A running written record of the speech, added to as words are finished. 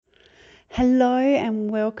Hello and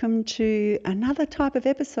welcome to another type of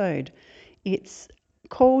episode. It's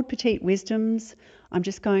called Petit Wisdoms. I'm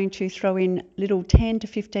just going to throw in little 10 to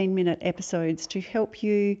 15 minute episodes to help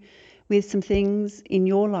you with some things in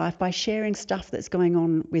your life by sharing stuff that's going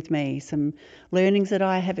on with me, some learnings that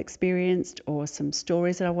I have experienced or some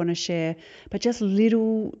stories that I want to share, but just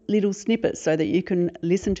little snippets so that you can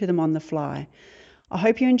listen to them on the fly. I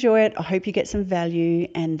hope you enjoy it. I hope you get some value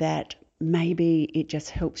and that maybe it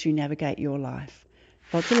just helps you navigate your life.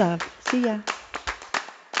 Lots of love. See ya.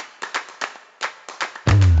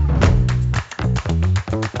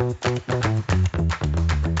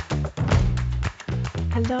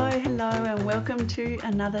 Hello, and welcome to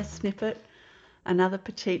another snippet, another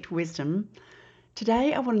Petite Wisdom.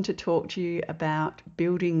 Today I wanted to talk to you about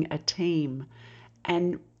building a team,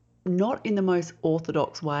 and not in the most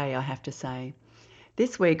orthodox way, I have to say.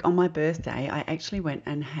 This week on my birthday, I actually went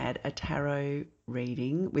and had a tarot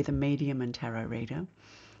reading with a medium and tarot reader.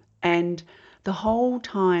 And the whole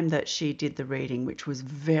time that she did the reading, which was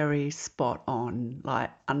very spot on, like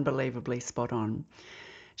unbelievably spot on,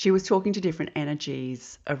 she was talking to different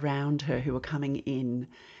energies around her who were coming in.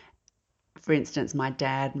 For instance, my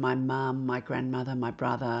dad, my mum, my grandmother, my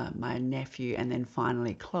brother, my nephew, and then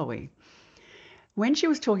finally Chloe. When she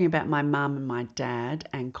was talking about my mum and my dad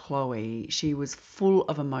and Chloe, she was full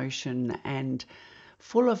of emotion and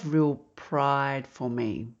full of real pride for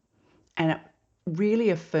me. And it really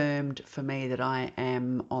affirmed for me that I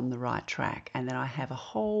am on the right track and that I have a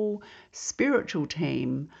whole spiritual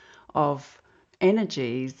team of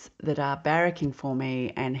energies that are barracking for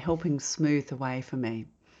me and helping smooth the way for me.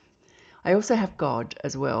 I also have God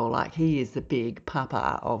as well, like he is the big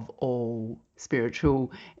papa of all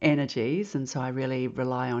spiritual energies, and so I really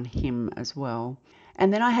rely on him as well.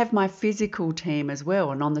 And then I have my physical team as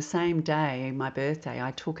well, and on the same day, my birthday,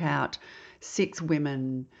 I took out 6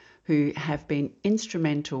 women who have been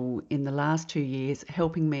instrumental in the last 2 years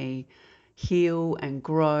helping me heal and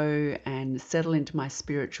grow and settle into my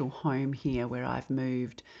spiritual home here where I've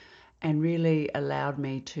moved and really allowed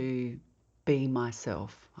me to be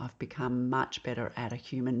myself. I've become much better at a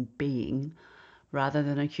human being rather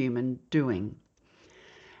than a human doing.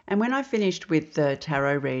 And when I finished with the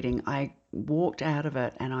tarot reading, I walked out of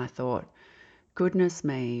it and I thought, goodness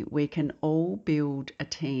me, we can all build a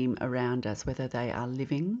team around us, whether they are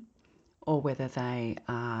living or whether they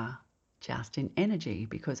are just in energy,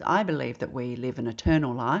 because I believe that we live an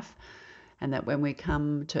eternal life and that when we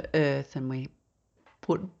come to earth and we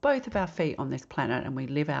put both of our feet on this planet and we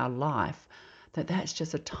live our life, that's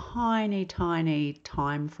just a tiny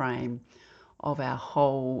time frame of our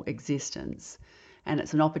whole existence. And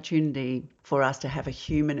it's an opportunity for us to have a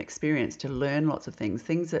human experience, to learn lots of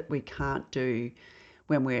things that we can't do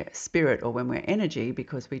when we're spirit or when we're energy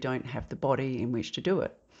because we don't have the body in which to do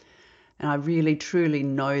it. And I really truly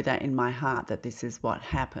know that in my heart that this is what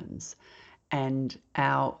happens. And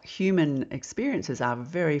our human experiences are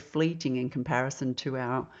very fleeting in comparison to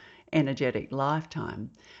our energetic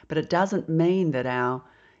lifetime. But it doesn't mean that our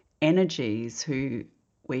energies who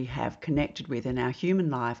we have connected with in our human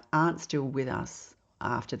life aren't still with us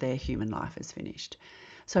after their human life is finished.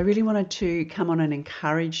 So I really wanted to come on and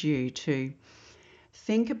encourage you to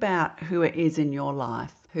think about who it is in your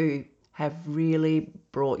life who have really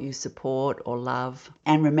brought you support or love.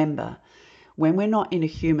 And remember, when we're not in a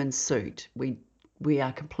human suit, we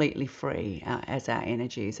are completely free as our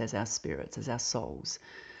energies, as our spirits, as our souls.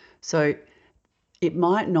 So it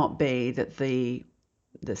might not be that the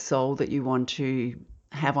soul that you want to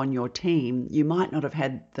have on your team, you might not have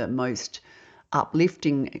had the most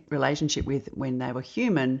uplifting relationship with when they were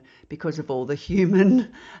human because of all the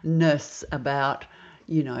humanness about,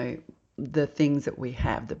 the things that we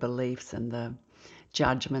have, the beliefs and the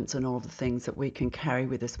judgments and all of the things that we can carry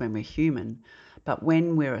with us when we're human. But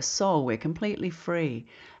when we're a soul, we're completely free.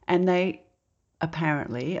 And they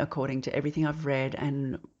apparently, according to everything I've read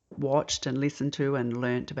and watched and listened to and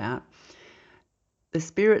learnt about, the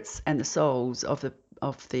spirits and the souls of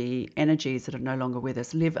the energies that are no longer with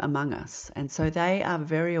us live among us. And so they are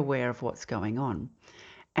very aware of what's going on.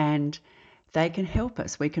 And they can help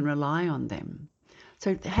us. We can rely on them.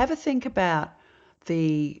 So have a think about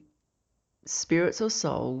the spirits or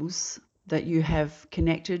souls that you have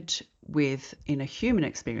connected with in a human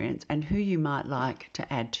experience and who you might like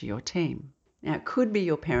to add to your team. Now, it could be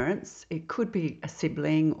your parents, it could be a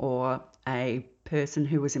sibling or a person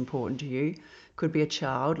who was important to you, it could be a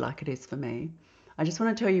child like it is for me. I just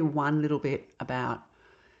want to tell you one little bit about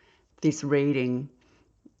this reading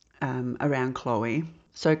around Chloe.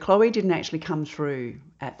 So Chloe didn't actually come through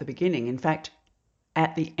at the beginning. In fact,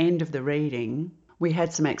 at the end of the reading, we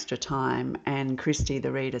had some extra time, and Christy,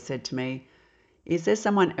 the reader, said to me, is there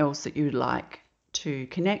someone else that you'd like to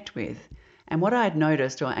connect with? And what I had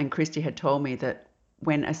noticed, and Christy had told me, that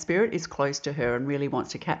when a spirit is close to her and really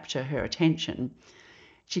wants to capture her attention,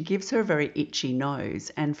 she gives her a very itchy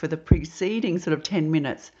nose. And for the preceding sort of 10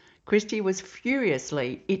 minutes, Christy was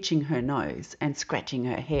furiously itching her nose and scratching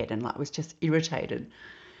her head and was just irritated.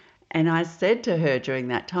 And I said to her during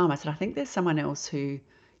that time, I said, I think there's someone else who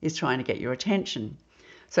is trying to get your attention.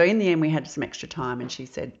 So in the end, we had some extra time, and she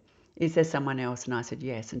said, is there someone else? And I said,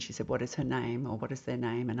 yes. And she said, what is her name, or what is their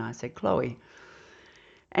name? And I said, Chloe.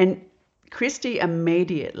 And Christy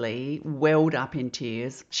immediately welled up in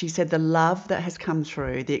tears. She said the love that has come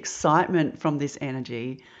through, the excitement from this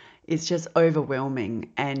energy is just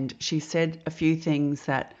overwhelming. And she said a few things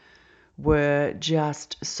that were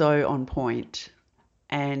just so on point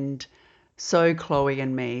and so Chloe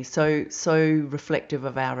and me, so reflective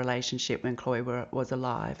of our relationship when Chloe was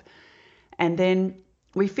alive. And then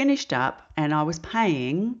we finished up and I was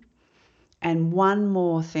paying, and one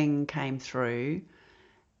more thing came through,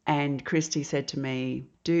 and Christy said to me,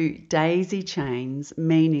 do daisy chains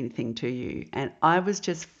mean anything to you? And I was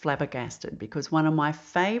just flabbergasted, because one of my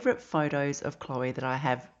favourite photos of Chloe that I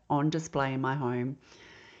have on display in my home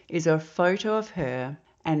is a photo of her,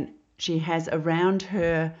 and she has around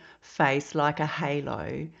her face, like a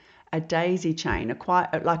halo, a daisy chain,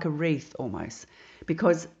 quite like a wreath almost,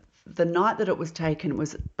 because the night that it was taken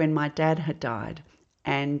was when my dad had died,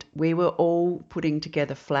 and we were all putting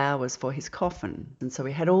together flowers for his coffin. And so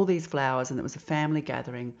we had all these flowers, and it was a family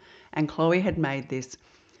gathering, and Chloe had made this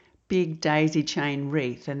big daisy chain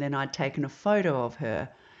wreath, and then I'd taken a photo of her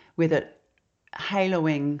with it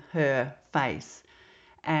haloing her face.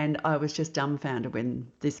 And I was just dumbfounded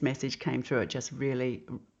when this message came through. It just really,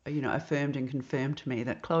 affirmed and confirmed to me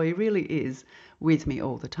that Chloe really is with me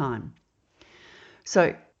all the time.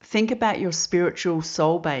 So think about your spiritual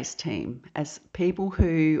soul-based team as people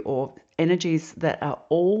or energies that are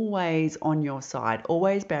always on your side,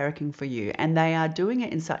 always barracking for you. And they are doing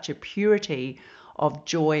it in such a purity of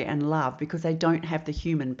joy and love, because they don't have the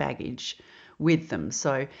human baggage with them.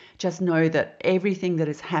 So just know that everything that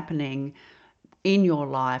is happening in your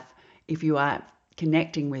life, if you are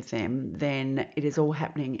connecting with them, then it is all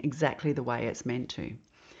happening exactly the way it's meant to.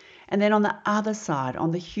 And then on the other side,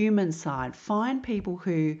 on the human side, find people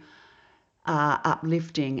who are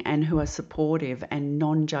uplifting and who are supportive and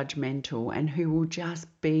non-judgmental, and who will just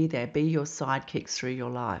be there, be your sidekicks through your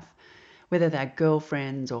life, whether they're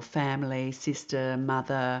girlfriends or family, sister,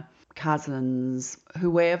 mother, cousins,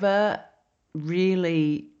 whoever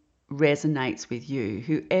really resonates with you,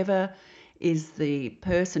 whoever is the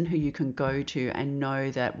person who you can go to and know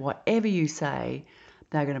that whatever you say,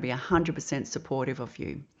 they're going to be 100% supportive of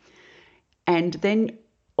you. And then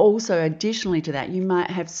also additionally to that, you might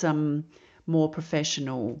have some more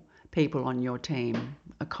professional people on your team,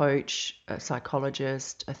 a coach, a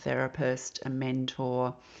psychologist, a therapist, a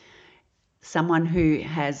mentor, someone who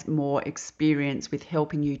has more experience with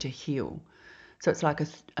helping you to heal. So it's like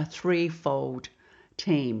a threefold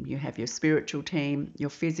team. You have your spiritual team, your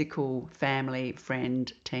physical family,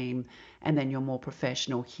 friend team, and then your more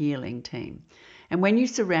professional healing team. And when you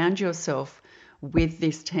surround yourself with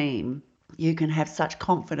this team, you can have such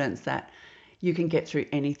confidence that you can get through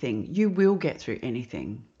anything. You will get through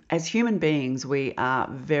anything. As human beings, we are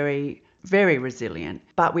very, very resilient,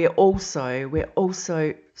 but we're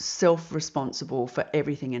also self-responsible for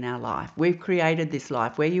everything in our life. We've created this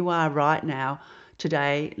life. Where you are right now,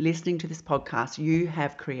 today, listening to this podcast, you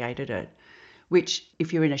have created it, which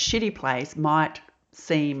if you're in a shitty place might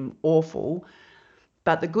seem awful.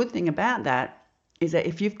 But the good thing about that is that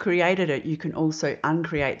if you've created it, you can also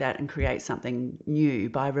uncreate that and create something new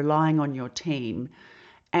by relying on your team.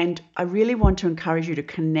 And I really want to encourage you to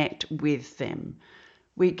connect with them.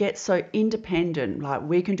 We get so independent, like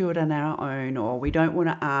we can do it on our own, or we don't want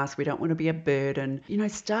to ask, we don't want to be a burden,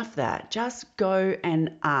 stuff that. Just go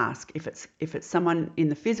and ask. If it's someone in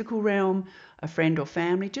the physical realm, a friend or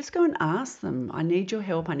family, just go and ask them. I need your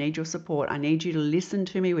help, I need your support, I need you to listen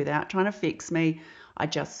to me without trying to fix me. I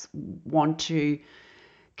just want to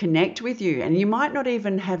connect with you. And you might not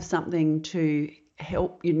even have something to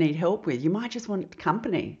help you need help with. You might just want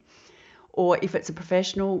company. Or if it's a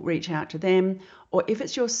professional, reach out to them. Or if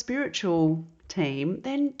it's your spiritual team,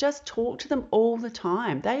 then just talk to them all the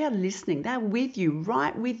time. They are listening. They're with you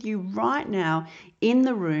right now, in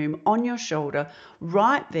the room, on your shoulder,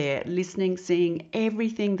 right there, listening, seeing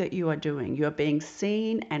everything that you are doing. You are being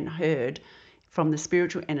seen and heard from the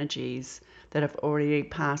spiritual energies that have already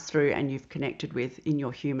passed through and you've connected with in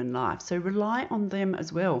your human life. So rely on them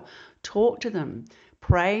as well. Talk to them,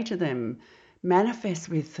 pray to them, manifest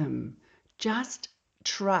with them. Just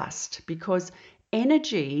trust, because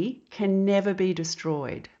energy can never be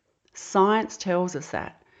destroyed. Science tells us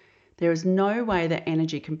that. There is no way that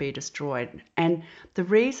energy can be destroyed. And the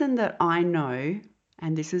reason that I know,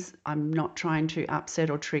 and this is, I'm not trying to upset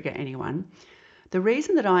or trigger anyone, the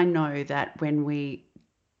reason that I know that when we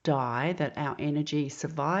die, that our energy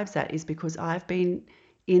survives that is because I've been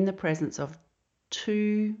in the presence of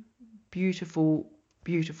two beautiful,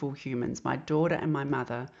 beautiful humans, my daughter and my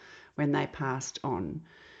mother, when they passed on.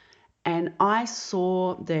 And I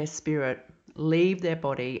saw their spirit leave their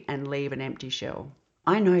body and leave an empty shell.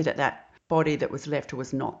 I know that that body that was left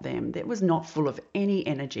was not them. That was not full of any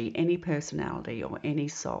energy, any personality, or any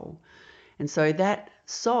soul. And so that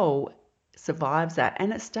soul survives that,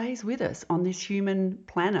 and it stays with us on this human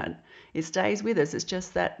planet. It stays with us. It's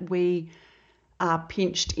just that we are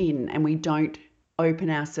pinched in and we don't open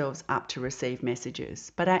ourselves up to receive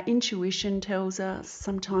messages. But our intuition tells us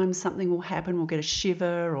sometimes something will happen. We'll get a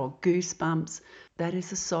shiver or goosebumps. That is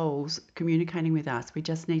the souls communicating with us. We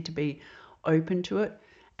just need to be open to it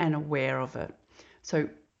and aware of it. So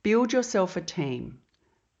build yourself a team.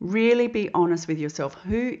 Really be honest with yourself.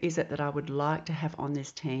 Who is it that I would like to have on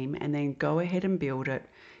this team? And then go ahead and build it.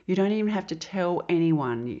 You don't even have to tell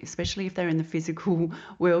anyone, especially if they're in the physical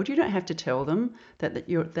world. You don't have to tell them that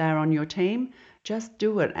they're on your team. Just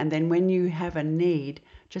do it. And then when you have a need,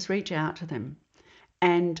 just reach out to them.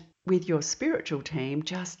 And with your spiritual team,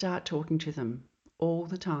 just start talking to them all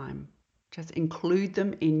the time. Just include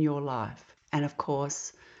them in your life. And of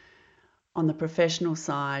course, on the professional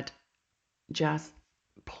side, just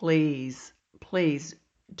please, please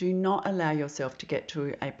do not allow yourself to get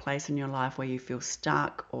to a place in your life where you feel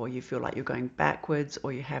stuck, or you feel like you're going backwards,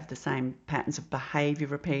 or you have the same patterns of behavior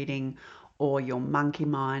repeating, or your monkey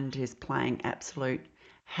mind is playing absolute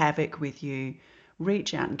havoc with you.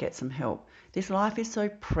 Reach out and get some help. This life is so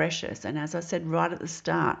precious, and as I said right at the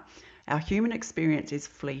start, our human experience is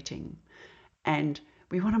fleeting, and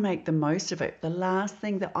we want to make the most of it. The last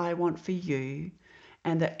thing that I want for you,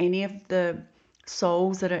 and that any of the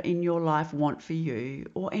souls that are in your life want for you,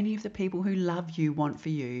 or any of the people who love you want for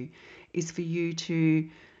you, is for you to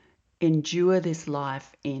endure this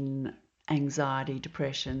life in anxiety,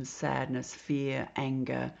 depression, sadness, fear,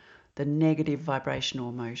 anger, the negative vibrational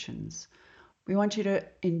emotions. We want you to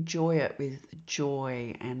enjoy it with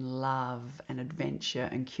joy and love and adventure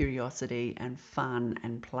and curiosity and fun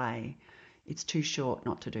and play. It's too short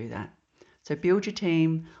not to do that. So build your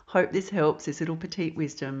team. Hope this helps, this little petite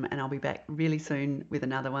wisdom, and I'll be back really soon with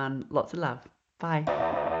another one. Lots of love.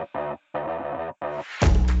 Bye.